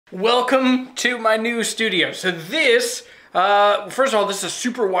Welcome to my new studio. So this, first of all, this is a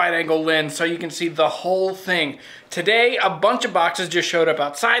super wide angle lens so you can see the whole thing. Today, a bunch of boxes just showed up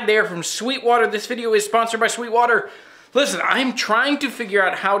outside there from Sweetwater. This video is sponsored by Sweetwater. Listen, I'm trying to figure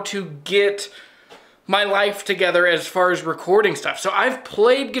out how to get my life together as far as recording stuff. So I've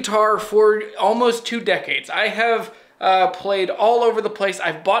played guitar for almost 2 decades. I have played all over the place.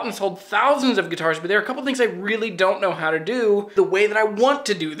 I've bought and sold thousands of guitars, but there are a couple things I really don't know how to do the way that I want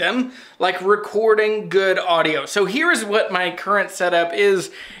to do them, like recording good audio. So here's what my current setup is.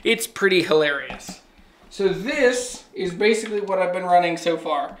 It's pretty hilarious. So this is basically what I've been running so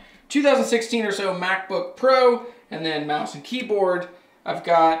far. 2016 or so MacBook Pro, and then mouse and keyboard. I've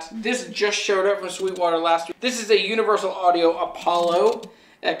got, this just showed up from Sweetwater last week. This is a Universal Audio Apollo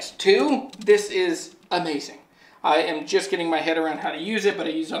X2. This is amazing. I am just getting my head around how to use it, but I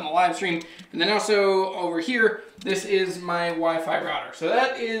use it on the live stream. And then also over here, this is my Wi-Fi router. So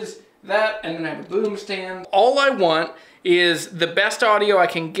that is that, and then I have a boom stand. All I want is the best audio I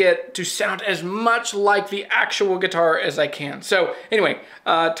can get to sound as much like the actual guitar as I can. So anyway,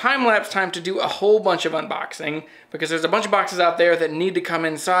 time-lapse time to do a whole bunch of unboxing because there's a bunch of boxes out there that need to come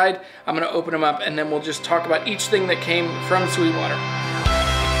inside. I'm gonna open them up and then we'll just talk about each thing that came from Sweetwater.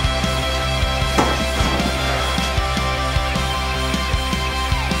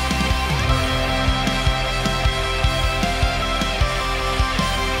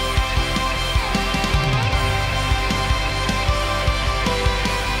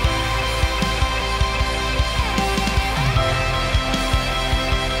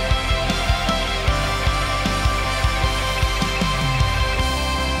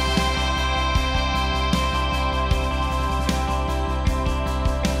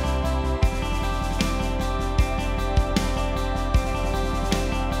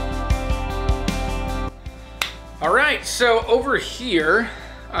 Alright, so over here,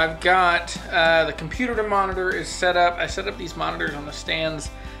 I've got the computer monitor is set up. I set up these monitors on the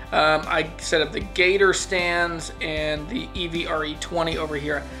stands. I set up the Gator stands and the EV-RE20 over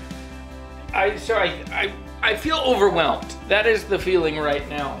here. I feel overwhelmed. That is the feeling right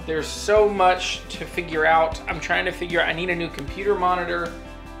now. There's so much to figure out. I'm trying to figure out, I need a new computer monitor.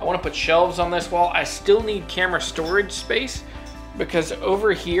 I want to put shelves on this wall. I still need camera storage space, because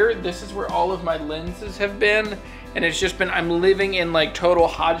over here, this is where all of my lenses have been, and it's just been, I'm living in like total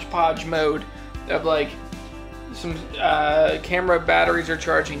hodgepodge mode of like some camera batteries are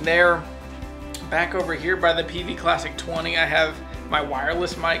charging there. Back over here by the PV Classic 20, I have my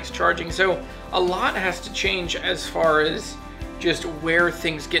wireless mics charging. So a lot has to change as far as just where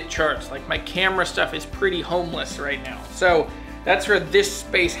things get charged. Like my camera stuff is pretty homeless right now. So that's where this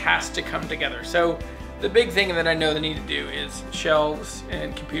space has to come together. So the big thing that I know they need to do is shelves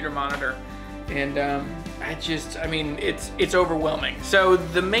and computer monitor. And I mean, it's overwhelming. So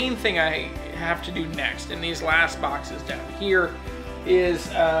the main thing I have to do next in these last boxes down here is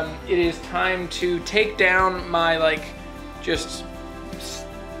it is time to take down my like just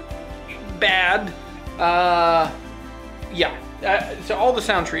bad, so all the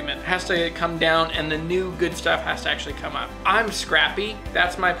sound treatment has to come down and the new good stuff has to actually come up. I'm scrappy,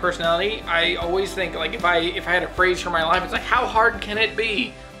 that's my personality. I always think like if I had a phrase for my life, it's like, how hard can it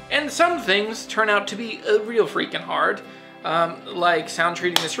be? And some things turn out to be real freaking hard, like sound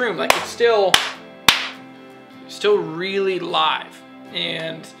treating this room. Like it's still really live.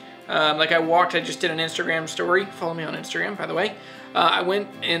 And like I just did an Instagram story. Follow me on Instagram, by the way. I went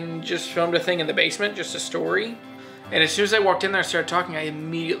and just filmed a thing in the basement, just a story. And as soon as I walked in there and started talking, I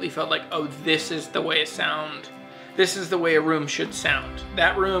immediately felt like, oh, this is the way this is the way a room should sound.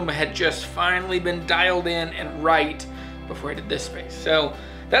 That room had just finally been dialed in and right before I did this space. So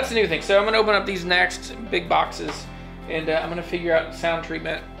that's the new thing. So I'm gonna open up these next big boxes and I'm gonna figure out sound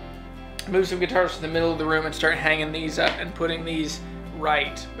treatment, move some guitars to the middle of the room and start hanging these up and putting these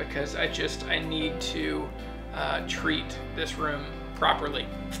right, because I need to treat this room properly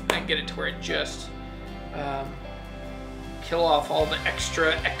and get it to where it just kill off all the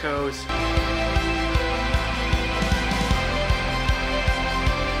extra echoes.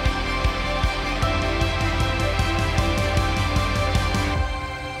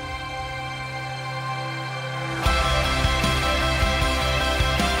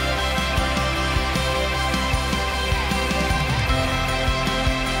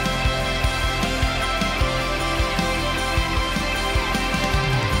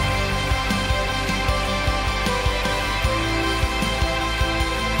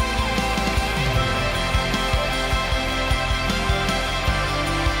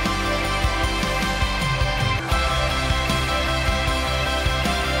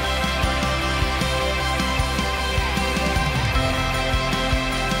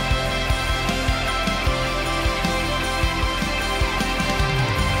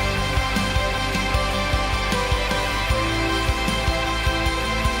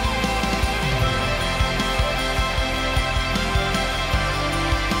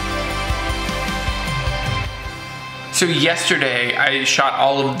 So yesterday I shot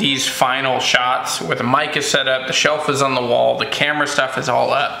all of these final shots where the mic is set up, the shelf is on the wall, the camera stuff is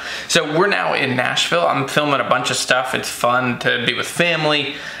all up. So we're now in Nashville. I'm filming a bunch of stuff. It's fun to be with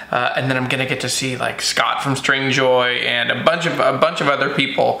family. And then I'm gonna get to see like Scott from Stringjoy and a bunch of other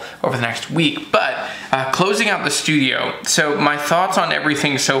people over the next week. But closing out the studio, so my thoughts on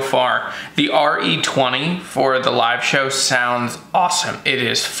everything so far. The RE20 for the live show sounds awesome. It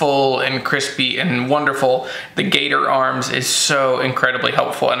is full and crispy and wonderful. The Gator arms is so incredibly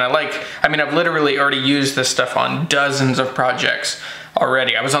helpful, and I've literally already used this stuff on dozens of projects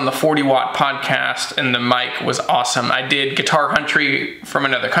already. I was on the 40 Watt podcast and the mic was awesome. I did Guitar Country from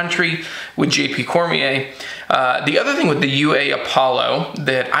Another Country with JP Cormier. The other thing with the UA Apollo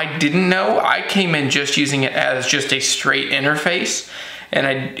that I didn't know, I came in just using it as just a straight interface.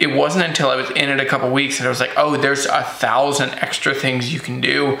 And it wasn't until I was in it a couple weeks that I was like, oh, there's 1,000 extra things you can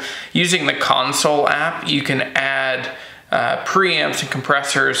do. Using the console app, you can add preamps and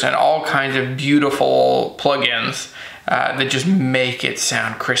compressors and all kinds of beautiful plugins that just make it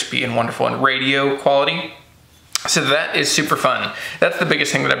sound crispy and wonderful and radio quality. So that is super fun. That's the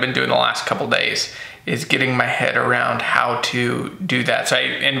biggest thing that I've been doing the last couple days, is getting my head around how to do that. So I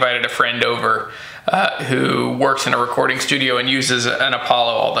invited a friend over who works in a recording studio and uses an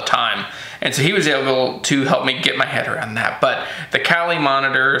Apollo all the time. And so he was able to help me get my head around that. But the Kali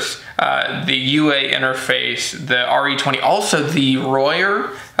monitors, the UA interface, the RE20, also the Royer,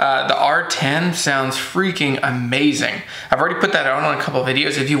 the R10 sounds freaking amazing. I've already put that out on a couple of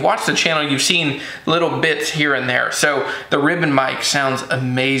videos. If you watch the channel, you've seen little bits here and there. So the ribbon mic sounds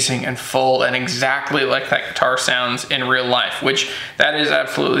amazing and full and exactly like that guitar sounds in real life, which that is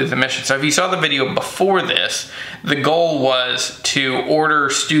absolutely the mission. So if you saw the video before this, the goal was to order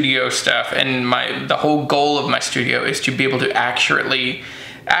studio stuff, and the whole goal of my studio is to be able to accurately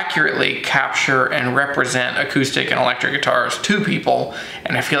capture and represent acoustic and electric guitars to people.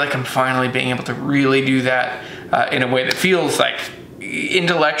 And I feel like I'm finally being able to really do that in a way that feels like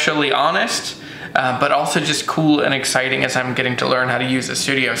intellectually honest, but also just cool and exciting as I'm getting to learn how to use the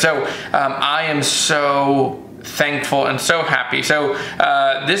studio. So I am so thankful and so happy. So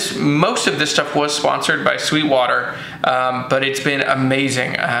most of this stuff was sponsored by Sweetwater, but it's been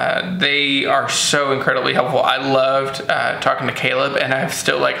amazing. They are so incredibly helpful. I loved talking to Caleb, and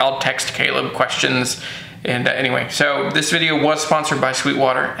I'll text Caleb questions. And anyway, so this video was sponsored by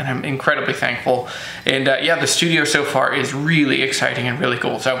Sweetwater, and I'm incredibly thankful. And yeah, the studio so far is really exciting and really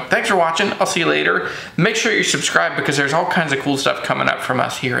cool. So thanks for watching. I'll see you later. Make sure you subscribe because there's all kinds of cool stuff coming up from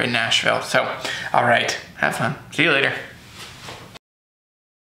us here in Nashville. So, all right, have fun. See you later.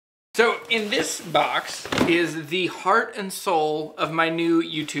 So in this box is the heart and soul of my new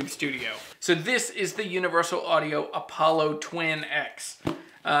YouTube studio. So this is the Universal Audio Apollo Twin X.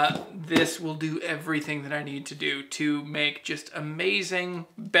 This will do everything that I need to do to make just amazing,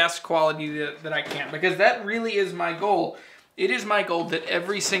 best quality that I can, because that really is my goal. It is my goal that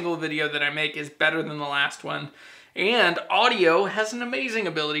every single video that I make is better than the last one, and audio has an amazing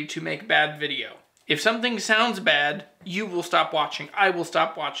ability to make bad video. If something sounds bad, you will stop watching. I will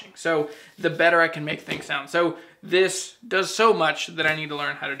stop watching. So the better I can make things sound. So this does so much that I need to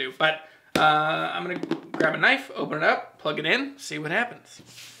learn how to do. But I'm gonna grab a knife, open it up, plug it in, see what happens.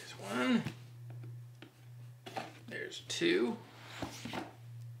 There's one. There's two.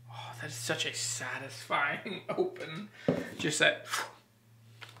 Oh, that is such a satisfying open. Just that.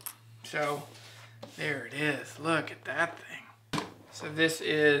 So there it is. Look at that thing. So this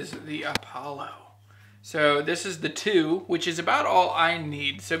is the Apollo. So this is the 2, which is about all I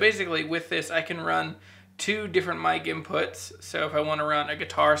need. So basically with this, I can run 2 different mic inputs. So if I want to run a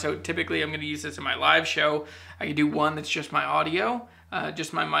guitar, so typically I'm going to use this in my live show. I can do one that's just my audio,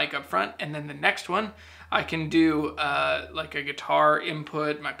 just my mic up front. And then the next one, I can do like a guitar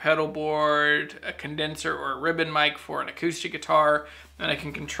input, my pedal board, a condenser or a ribbon mic for an acoustic guitar. And I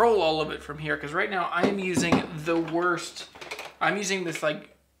can control all of it from here. Because right now I'm using the worst. I'm using this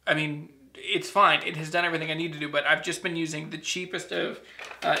it's fine. It has done everything I need to do, but I've just been using the cheapest of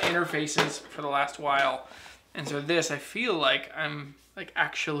interfaces for the last while. And so this, I feel like I'm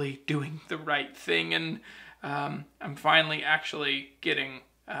actually doing the right thing, and I'm finally actually getting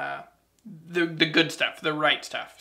the good stuff, the right stuff.